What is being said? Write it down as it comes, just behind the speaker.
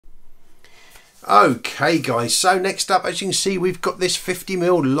Okay guys, so next up, as you can see, we've got this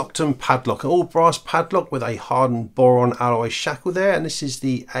 50mm Lockton padlock, an all brass padlock with a hardened boron alloy shackle there, and this is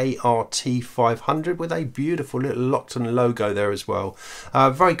the ART 500 with a beautiful little Lockton logo there as well.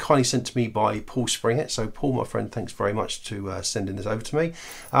 Very kindly sent to me by Paul Springett, so Paul, my friend, thanks very much to sending this over to me.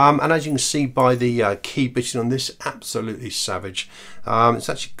 And as you can see by the key bitting on this, absolutely savage. It's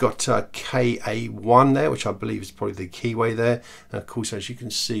actually got KA1 there, which I believe is probably the keyway there, and of course, as you can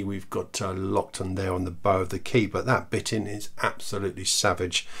see, we've got Lockton there on the bow of the key, but that bitting is absolutely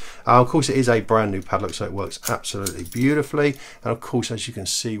savage. Of course, it is a brand new padlock, so it works absolutely beautifully. And of course, as you can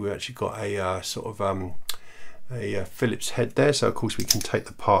see, we actually got a sort of a Phillips head there, so of course we can take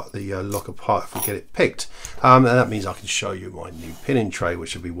the lock apart if we get it picked, and that means I can show you my new pinning tray,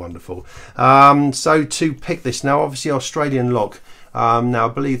 which would be wonderful. So to pick this now, obviously Australian lock. Now I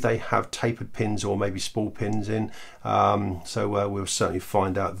believe they have tapered pins or maybe spool pins in, so we'll certainly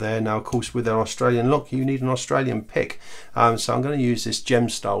find out there. Now of course, with an Australian lock you need an Australian pick, so I'm going to use this gem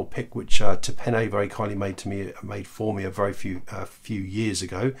style pick, which Tipene very kindly made for me a few years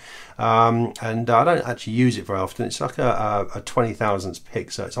ago, and I don't actually use it very often. It's like a 20 thousandths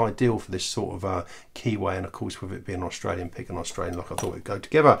pick, so it's ideal for this sort of keyway, and of course with it being an Australian pick and Australian lock, I thought it'd go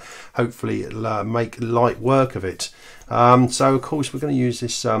together. Hopefully it'll make light work of it. So of course we're going to use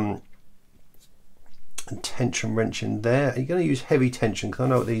this tension wrench in there. You're going to use heavy tension, because I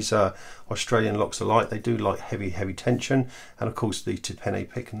know what these Australian locks are like. They do like heavy tension, and of course the Tipene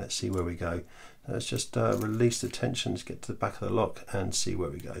pick. And let's see where we go. Let's just release the tension, let's get to the back of the lock and see where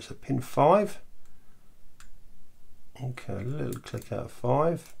we go. So pin 5. Okay, a little click out of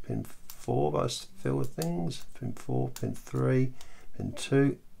 5. Pin 4, but I feel with things. Pin 4, pin 3, pin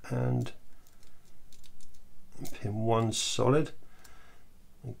 2, and pin 1 solid.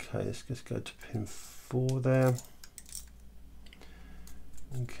 Okay, let's just go to pin 4 there.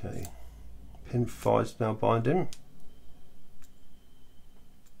 Okay, pin 5 is now binding.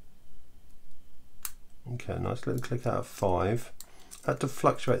 Okay, nice little click out of 5. Had to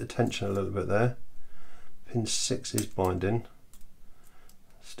fluctuate the tension a little bit there. Pin 6 is binding,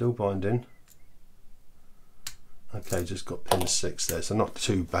 still binding. Okay, just got pin 6 there, so not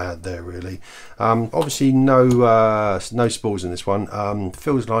too bad there really. Obviously no spools in this one.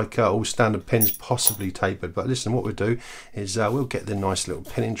 Feels like all standard pins, possibly tapered, but listen, what we'll do is we'll get the nice little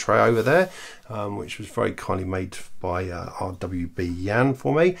pinning tray over there, which was very kindly made by RWB Jan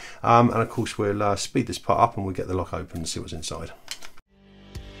for me, and of course we'll speed this part up and we'll get the lock open and see what's inside.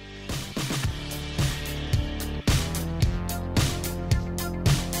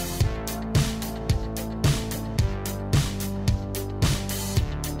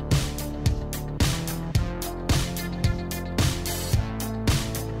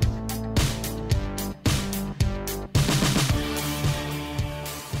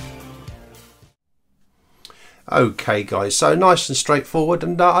 Okay guys, so nice and straightforward,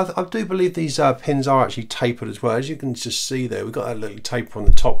 and I do believe these pins are actually tapered as well. As you can just see there, we've got that little taper on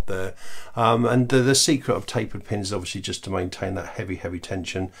the top there, and the secret of tapered pins is obviously just to maintain that heavy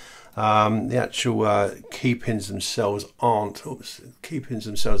tension. The actual key pins themselves aren't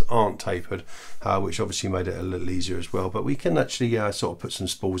tapered, which obviously made it a little easier as well, but we can actually sort of put some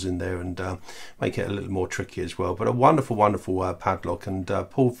spools in there and make it a little more tricky as well. But a wonderful padlock, and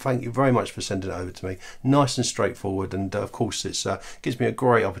Paul, thank you very much for sending it over to me. Nice and straightforward, and of course it gives me a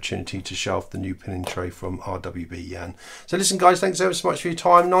great opportunity to show off the new pinning tray from RWB Jan. So listen guys, thanks ever so much for your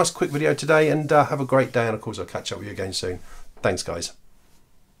time. Nice quick video today, and have a great day, and of course I'll catch up with you again soon. Thanks guys.